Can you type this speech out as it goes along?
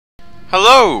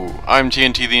Hello, I'm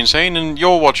TNT the Insane, and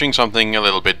you're watching something a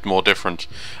little bit more different.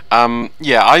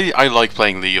 Yeah, I like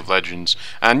playing League of Legends,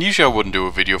 and usually I wouldn't do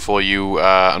a video for you.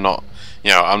 I'm not,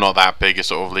 I'm not that big at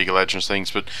sort of League of Legends things,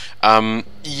 but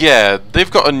yeah, they've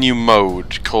got a new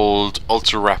mode called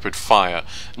Ultra Rapid Fire,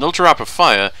 and Ultra Rapid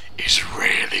Fire is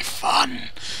really fun.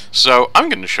 So I'm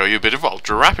going to show you a bit of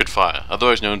Ultra Rapid Fire,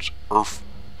 otherwise known as URF.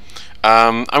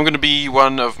 I'm going to be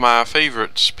one of my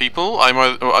favourite people.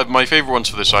 My favourite ones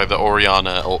for this are either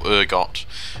Oriana or Urgot,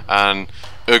 and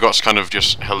Urgot's kind of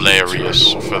just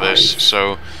hilarious for this.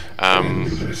 So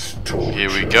here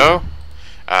we go.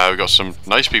 We've got some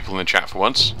nice people in the chat for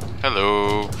once.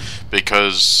 Hello,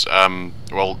 because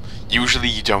well, usually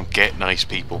you don't get nice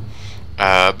people.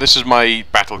 This is my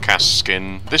Battlecast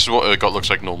skin. This is what Urgot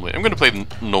looks like normally. I'm going to play the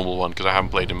normal one because I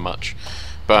haven't played him much,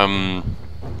 but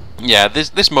yeah,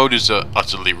 this mode is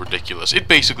utterly ridiculous. It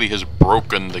basically has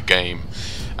broken the game.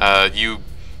 You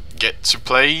get to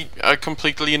play a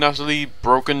completely and utterly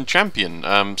broken champion.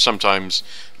 Sometimes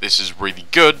this is really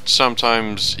good,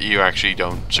 sometimes you actually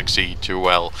don't succeed too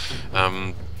well.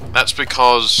 That's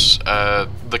because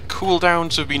the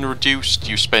cooldowns have been reduced.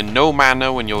 You spend no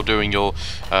mana when you're doing your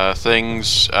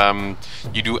things.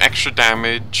 You do extra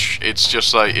damage. It's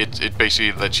just like it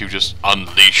basically lets you just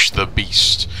unleash the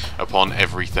beast upon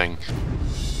everything.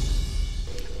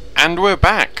 And we're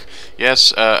back.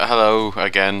 Yes, hello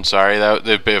again. Sorry, that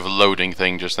was a bit of a loading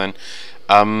thing just then.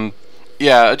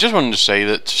 Yeah, I just wanted to say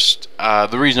that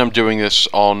the reason I'm doing this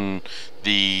on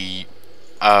the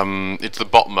it's the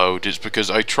bot mode is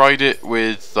because I tried it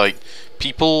with like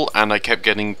people and I kept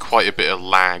getting quite a bit of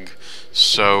lag.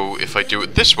 So if I do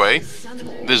it this way,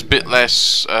 there's a bit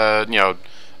less,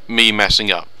 me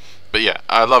messing up. But yeah,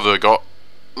 I love Urgot.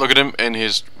 Look at him in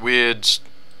his weird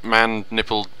man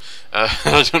nipple.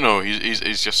 I don't know.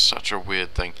 He's just such a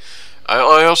weird thing.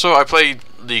 I play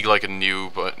League like a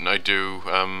noob, but I do.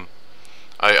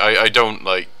 I don't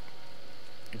like.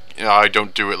 I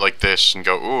don't do it like this and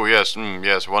go, oh yes,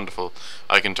 yes, wonderful.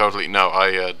 I can totally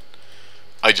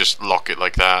I just lock it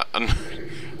like that and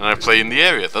I play in the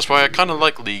area. That's why I kind of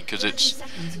like League, because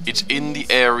it's in the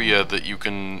area that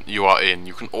you are in.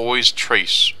 You can always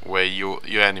trace where your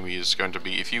enemy is going to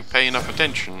be if you pay enough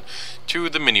attention to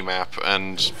the minimap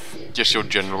and just your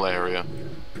general area.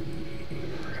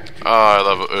 I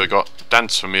love Urgot.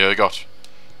 Dance for me, Urgot.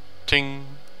 Ting,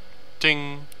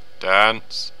 ting,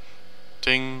 dance.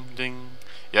 Ding, ding.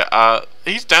 Yeah,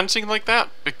 he's dancing like that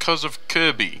because of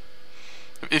Kirby.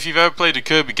 If you've ever played a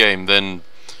Kirby game, then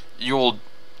you'll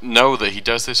know that he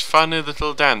does this funny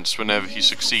little dance whenever he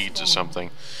succeeds at something.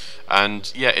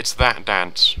 And yeah, it's that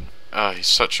dance. He's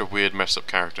such a weird, messed up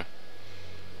character.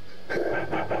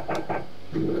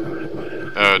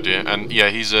 Oh dear. And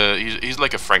yeah, he's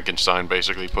like a Frankenstein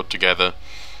basically put together.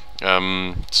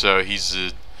 So he's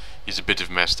a bit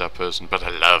of a messed up person, but I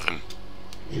love him.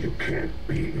 You can't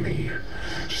beat me,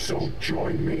 so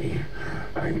join me.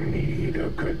 I need a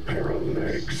good pair of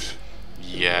legs.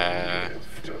 Yeah.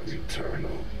 Gift of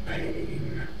eternal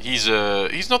pain. He's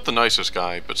not the nicest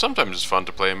guy, but sometimes it's fun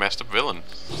to play a messed up villain.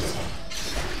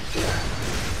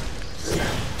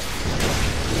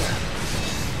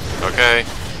 Okay.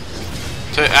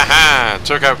 Aha!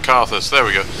 Took out Karthus. There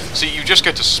we go. See, you just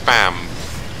get to spam.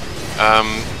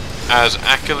 As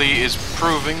Akali is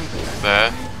proving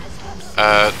there.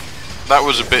 That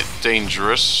was a bit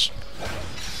dangerous.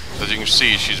 As you can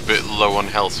see, she's a bit low on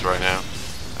health right now.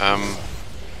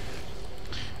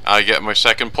 I get my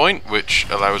second point, which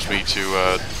allows me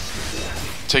to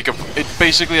take a.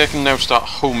 Basically, I can now start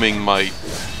homing my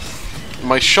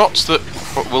shots that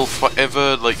will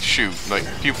forever like shoot, like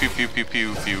pew pew pew pew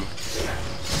pew pew.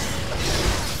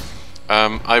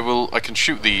 I can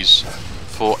shoot these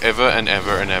forever and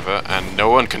ever and ever, and no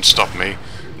one can stop me.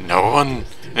 No one.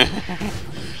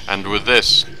 And with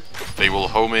this, they will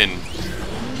home in.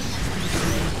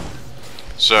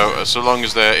 So long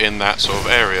as they're in that sort of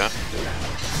area.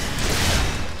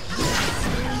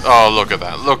 Oh, look at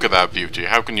that! Look at that beauty!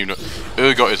 How can you know?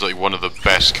 Urgot is like one of the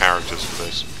best characters for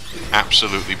this.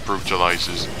 Absolutely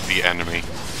brutalizes the enemy.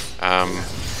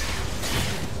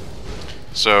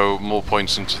 So more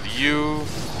points into the U.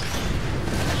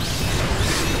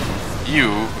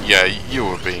 Yeah, you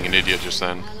were being an idiot just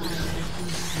then.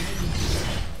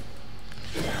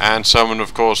 And someone,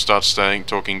 of course, starts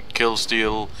talking kill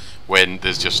steal when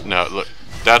there's just no. Look,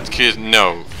 that kid.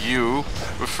 No, you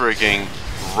were freaking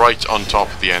right on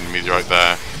top of the enemy right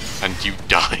there, and you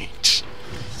died.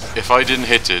 If I didn't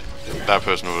hit it, that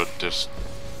person would have just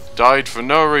died for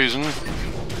no reason.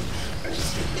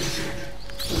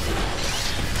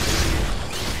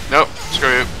 Nope,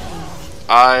 screw you.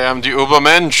 I am the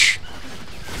Ubermensch.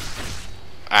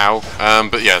 Ow.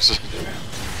 But yes.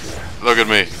 Look at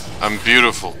me. I'm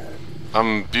beautiful.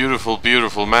 I'm beautiful,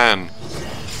 beautiful man.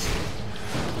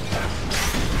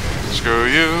 Screw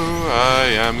you,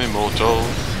 I am immortal.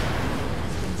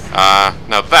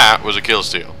 Now that was a kill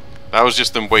steal. That was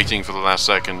just them waiting for the last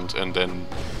second and then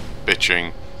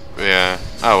bitching. Yeah.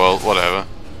 Oh well, whatever.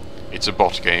 It's a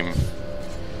bot game.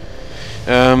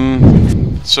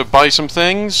 So buy some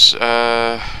things.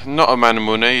 Not a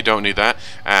manamune, you don't need that.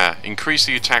 Increase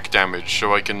the attack damage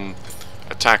so I can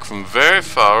attack from very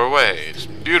far away. It's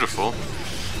beautiful.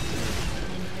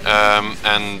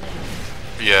 And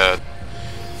yeah,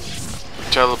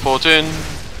 teleport in,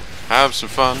 have some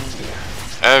fun.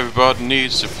 Everybody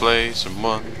needs to play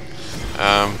someone.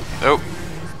 Oh.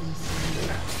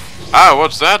 Ah,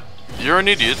 what's that? You're an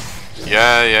idiot.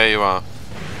 Yeah, you are.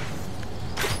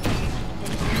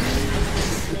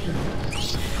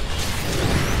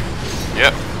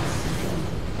 Yep.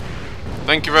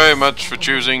 Thank you very much for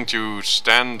choosing to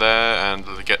stand there and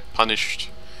get punished.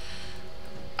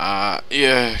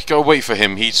 Yeah, go wait for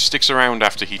him. He sticks around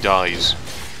after he dies.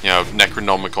 You know,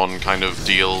 Necronomicon kind of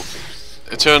deal.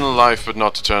 Eternal life, but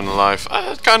not eternal life.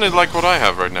 Kind of like what I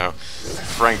have right now.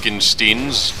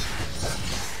 Frankenstein's.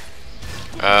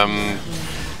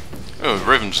 Oh,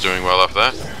 Riven's doing well up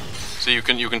there. So you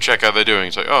can check how they're doing.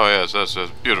 It's like, oh yes, that's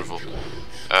beautiful.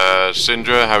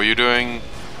 Syndra, how are you doing?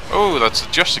 Oh, that's the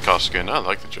Justicar skin. I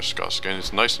like the Justicar skin.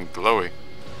 It's nice and glowy.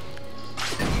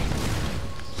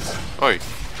 Oi.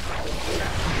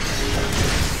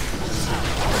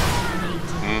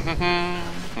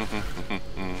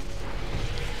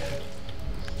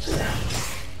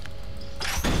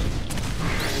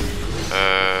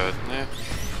 Yeah.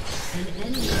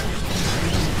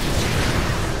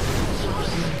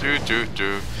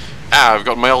 I've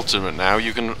got my ultimate now.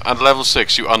 You can, at level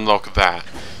 6, you unlock that.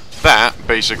 That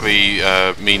basically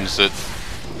means that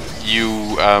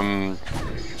you,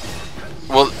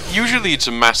 well, usually it's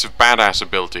a massive badass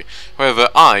ability. However,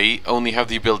 I only have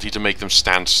the ability to make them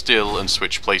stand still and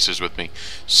switch places with me.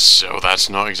 So that's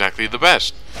not exactly the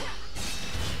best.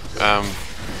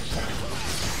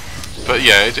 But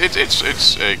yeah,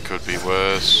 it could be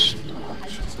worse.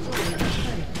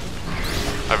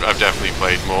 I've definitely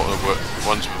played more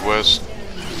ones with worse.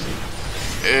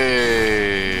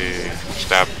 Hey,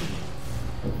 stab.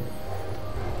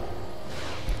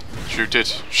 Shoot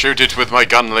it. Shoot it with my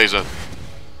gun laser.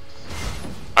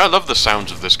 I love the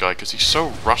sounds of this guy because he's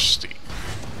so rusty.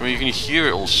 I mean, you can hear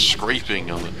it all scraping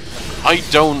on it. I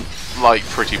don't like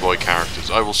pretty boy characters,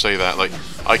 I will say that. Like,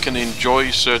 I can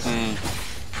enjoy certain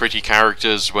pretty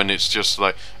characters when it's just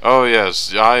like, oh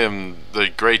yes, I am the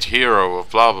great hero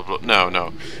of blah blah blah.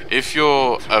 No. If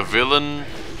you're a villain,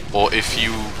 or if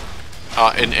you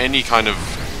are in any kind of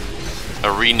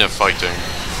arena fighting,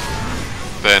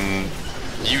 then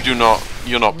you're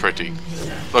not pretty.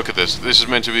 Look at this. This is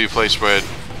meant to be a place where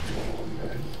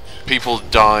people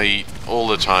die all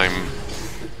the time.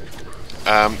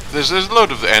 There's a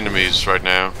load of enemies right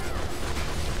now.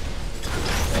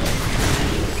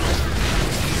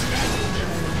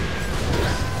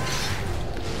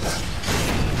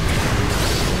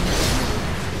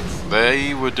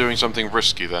 They were doing something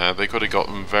risky there. They could have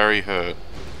gotten very hurt.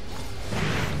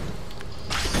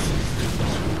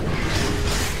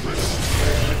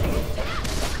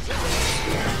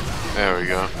 There we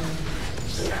go.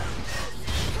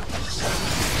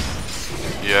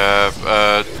 Yeah,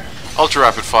 ultra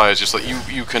rapid fire is just like,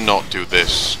 you cannot do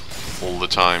this all the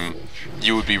time.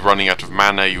 You would be running out of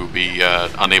mana, you would be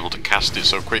unable to cast it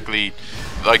so quickly.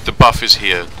 Like, the buff is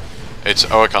here. It's,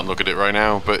 oh, I can't look at it right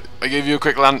now, but I gave you a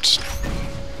quick glance.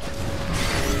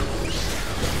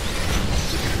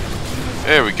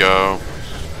 There we go.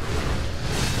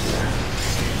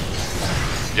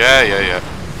 Yeah.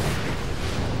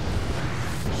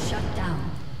 Shut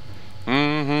down.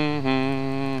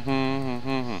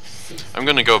 I'm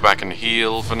gonna go back and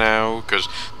heal for now, because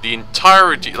the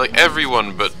entirety, like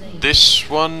everyone but this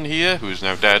one here, who's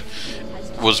now dead,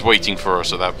 was waiting for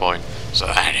us at that point. So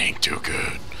that ain't too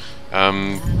good.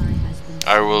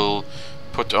 I will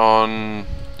put on,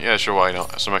 yeah, sure, why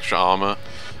not, some extra armor,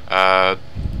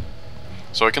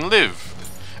 so I can live.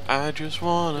 I just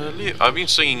wanna live. I've been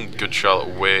singing Good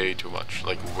Charlotte way too much,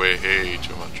 like way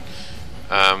too much.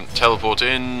 Teleport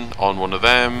in on one of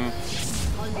them.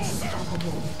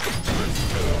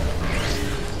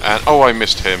 And, oh, I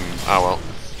missed him. Ah, well.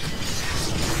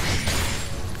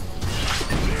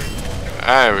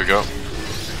 There we go.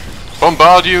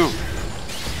 Bombard you!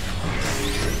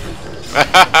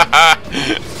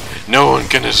 No one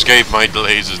can escape my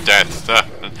laser's death.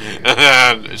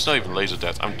 It's not even laser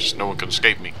death. I'm just, no one can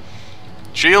escape me.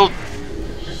 Shield!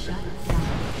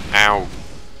 Ow.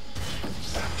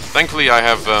 Thankfully I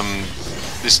have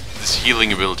this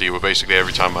healing ability where basically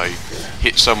every time I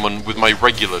hit someone with my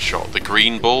regular shot, the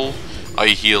green ball, I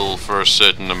heal for a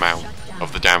certain amount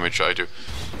of the damage I do.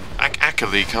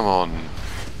 Akali, come on.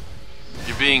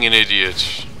 You're being an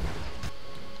idiot.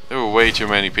 There were way too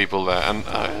many people there, and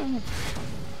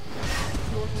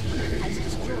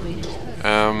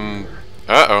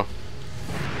uh-oh.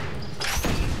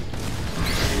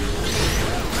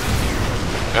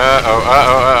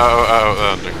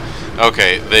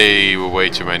 Okay, they were way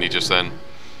too many just then.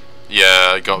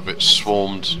 Yeah, I got a bit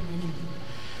swarmed.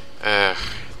 Oh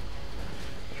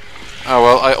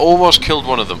well, I almost killed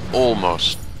one of them.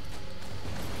 Almost.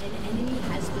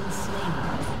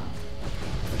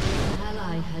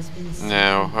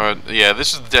 Now, yeah,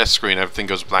 this is the death screen. Everything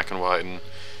goes black and white, and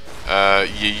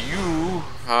you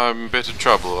are in a bit of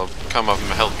trouble. I'll come up and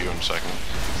help you in a second.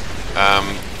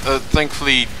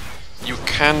 Thankfully, you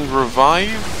can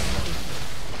revive,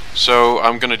 so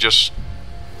I'm gonna just.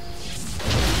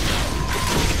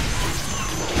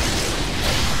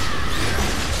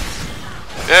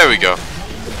 There we go.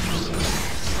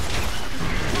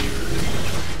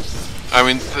 I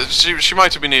mean, she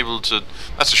might have been able to.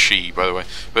 That's a she, by the way.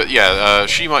 But yeah,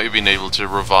 she might have been able to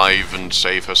revive and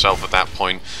save herself at that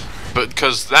point. But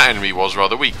because that enemy was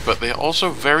rather weak, but they're also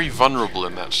very vulnerable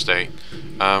in that state.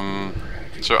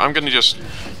 So I'm going to just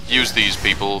use these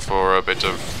people for a bit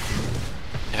of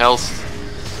health,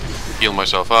 heal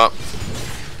myself up.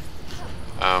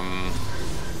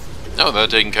 Oh, they're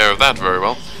taking care of that very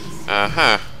well.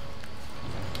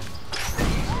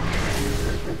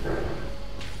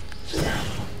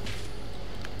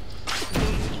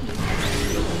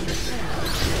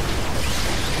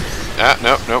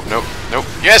 No.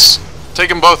 Yes! Take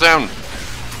them both down!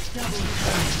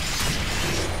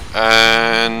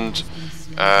 And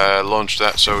launch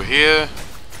that, so here.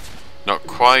 Not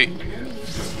quite.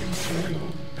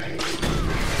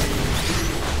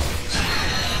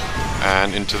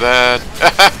 And into there.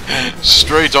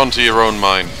 Straight onto your own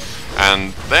mine.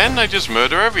 And then I just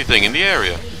murder everything in the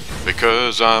area.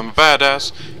 Because I'm a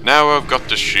badass. Now I've got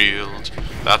the shield.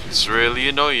 That's really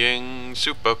annoying.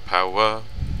 Superpower.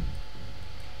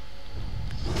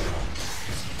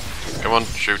 Come on,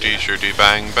 shooty, shooty,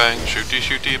 bang, bang, shooty,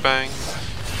 shooty, bang.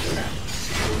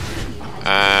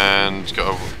 And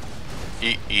go.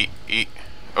 Eat.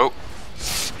 Oh.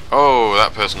 Oh,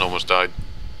 that person almost died.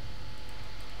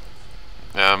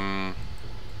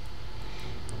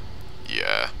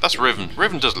 Yeah, that's Riven.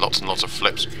 Riven does lots and lots of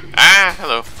flips. Ah,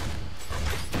 hello.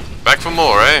 Back for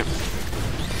more, eh?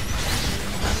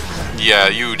 Yeah,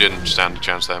 you didn't stand a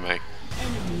chance there, mate.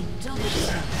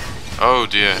 Oh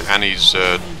dear, Annie's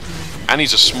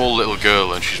a small little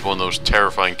girl, and she's one of those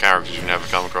terrifying characters you never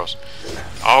come across.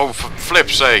 Oh, for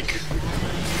flip's sake!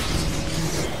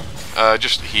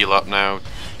 Just heal up now.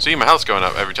 See, my health's going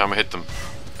up every time I hit them.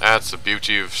 That's the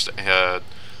beauty of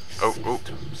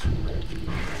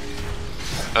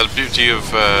That's the beauty of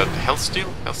health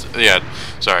steal. Yeah,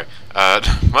 sorry.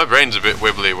 My brain's a bit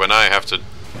wibbly when I have to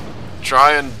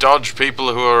try and dodge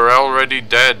people who are already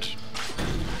dead.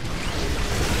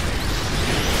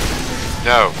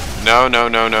 No. No.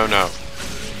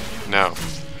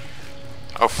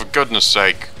 Oh, for goodness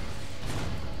sake.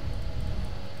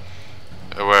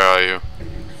 Where are you?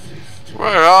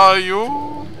 Where are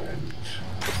you?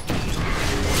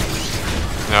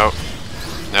 No.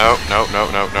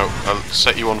 I'll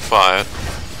set you on fire.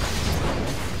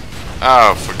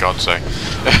 Oh, for God's sake.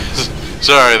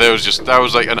 Sorry, that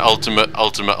was like an ultimate,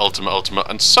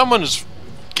 and someone has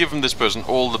given this person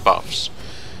all the buffs.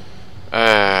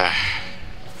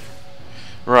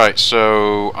 Right,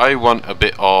 so I want a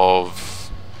bit of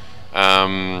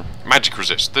magic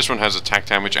resist. This one has attack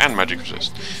damage and magic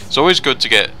resist. It's always good to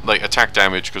get like attack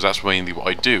damage because that's mainly what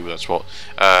I do. That's what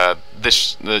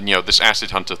this acid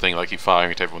hunter thing, like you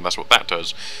firing at everyone. That's what that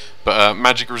does. But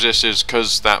magic resist is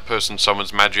because that person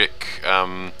summons magic.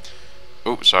 Oh,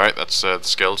 sorry, that's the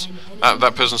skills.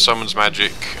 That person summons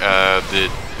magic.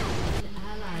 The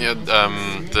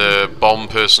bomb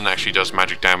person actually does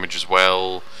magic damage as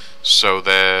well. So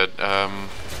they're,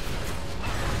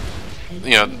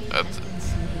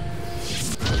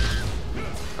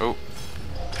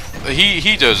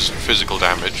 he does physical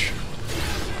damage.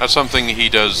 That's something he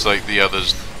does like the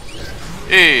others.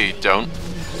 He don't.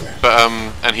 But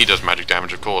and he does magic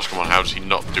damage, of course. Come on, how does he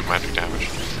not do magic damage?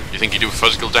 You think he do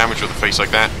physical damage with a face like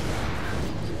that?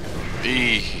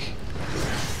 He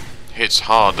hits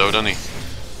hard though, doesn't he?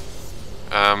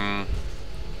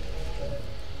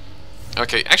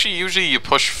 Okay, actually usually you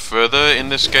push further in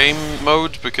this game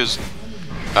mode because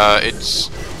it's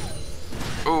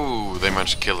Ooh, they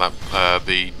managed to kill that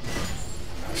the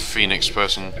Phoenix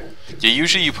person. Yeah,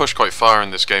 usually you push quite far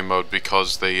in this game mode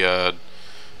because the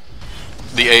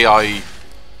AI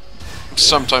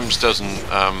sometimes doesn't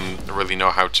really know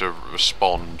how to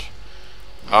respond.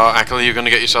 Oh, Akali, you're gonna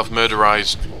get yourself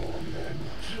murderized.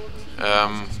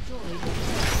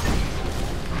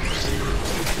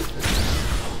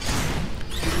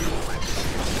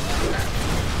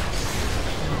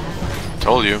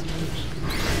 Told you.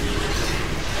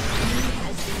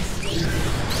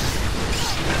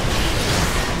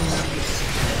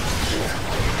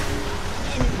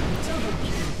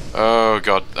 Oh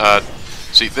god.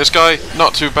 See, this guy,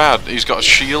 not too bad. He's got a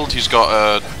shield, he's got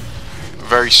a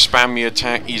very spammy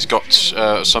attack, he's got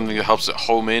something that helps it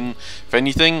home in. If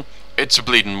anything, it's a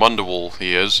bleeding Wonderwall,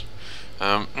 he is.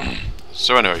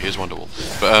 So anyway, here's Wonderwall.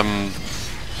 But,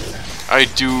 I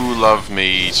do love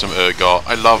me some Urgot.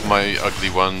 I love my ugly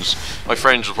ones. My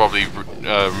friends will probably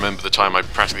remember the time I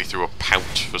practically threw a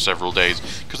pout for several days,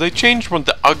 because they changed one of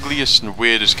the ugliest and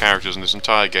weirdest characters in this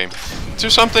entire game to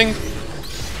something...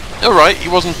 Alright, he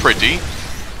wasn't pretty,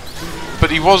 but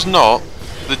he was not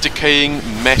the decaying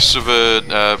mess of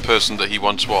a person that he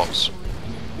once was.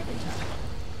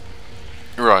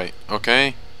 Right,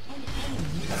 okay.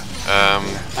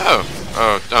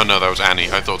 Oh no, that was Annie.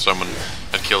 I thought someone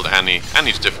had killed Annie.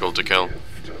 Annie's difficult to kill.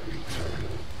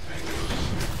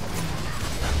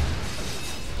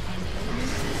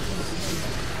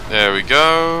 There we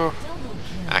go.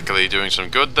 Akali doing some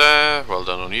good there. Well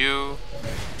done on you.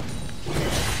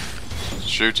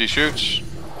 Shooty shoots.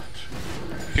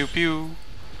 Pew pew.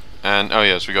 And oh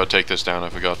yes, we gotta take this down, I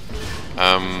forgot.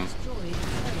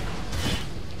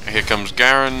 Here comes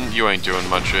Garen. You ain't doing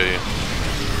much, are you?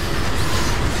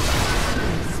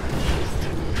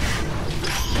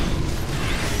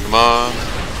 Come on.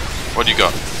 What do you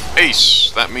got?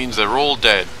 Ace! That means they're all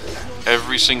dead.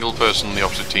 Every single person on the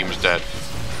opposite team is dead.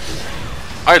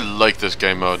 I like this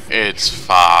game mode. It's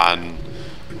fun.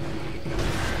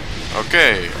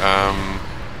 Okay,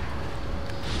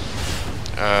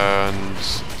 and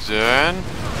then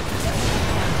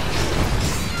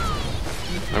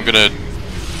I'm gonna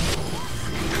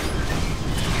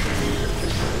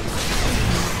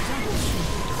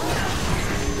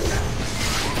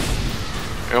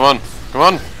come on, come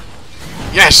on,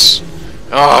 yes!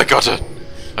 Oh, I got it,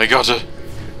 I got it.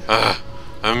 I'm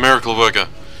a miracle worker.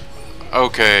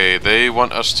 Okay, they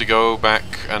want us to go back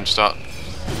and start.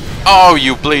 Oh,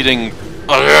 you bleeding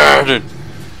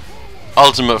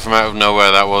ultimate from out of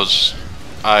nowhere that was.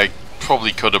 I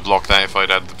probably could have blocked that if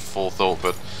I'd had the forethought,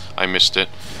 but I missed it.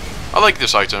 I like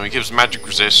this item. It gives magic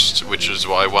resist, which is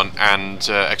what I want, and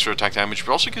extra attack damage,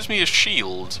 but also gives me a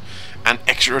shield and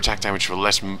extra attack damage for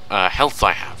less health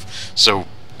I have. So,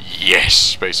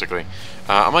 yes, basically.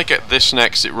 I might get this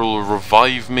next. It will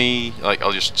revive me. Like,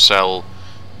 I'll just sell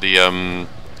the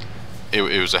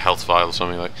it was a health vial or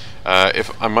something like. If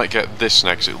I might get this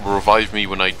next, it will revive me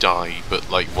when I die,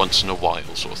 but like once in a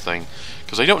while, sort of thing.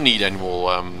 Because I don't need any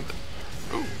more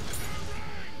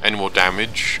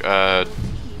damage. I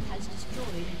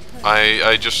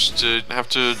just have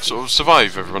to sort of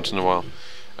survive every once in a while.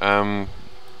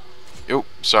 Oh,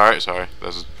 sorry.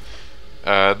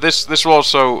 This will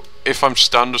also, if I'm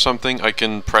stunned or something, I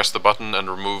can press the button and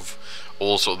remove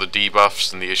all sort of the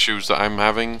debuffs and the issues that I'm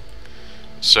having.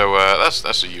 So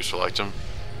that's a useful item.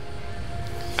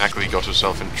 Akali got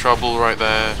herself in trouble right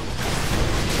there.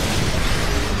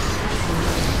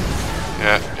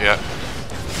 Yeah.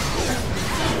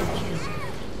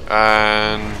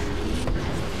 And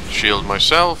shield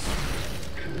myself.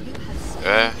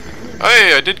 There. Oh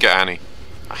yeah, I did get Annie.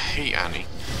 I hate Annie.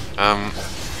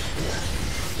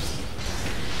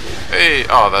 Hey,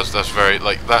 oh, that's very,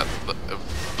 like, that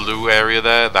blue area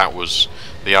there, that was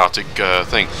the Arctic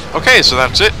thing. Okay, so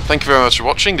that's it. Thank you very much for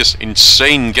watching this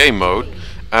insane game mode.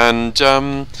 And,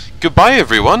 goodbye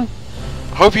everyone.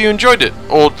 Hope you enjoyed it,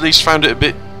 or at least found it a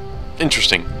bit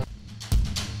interesting.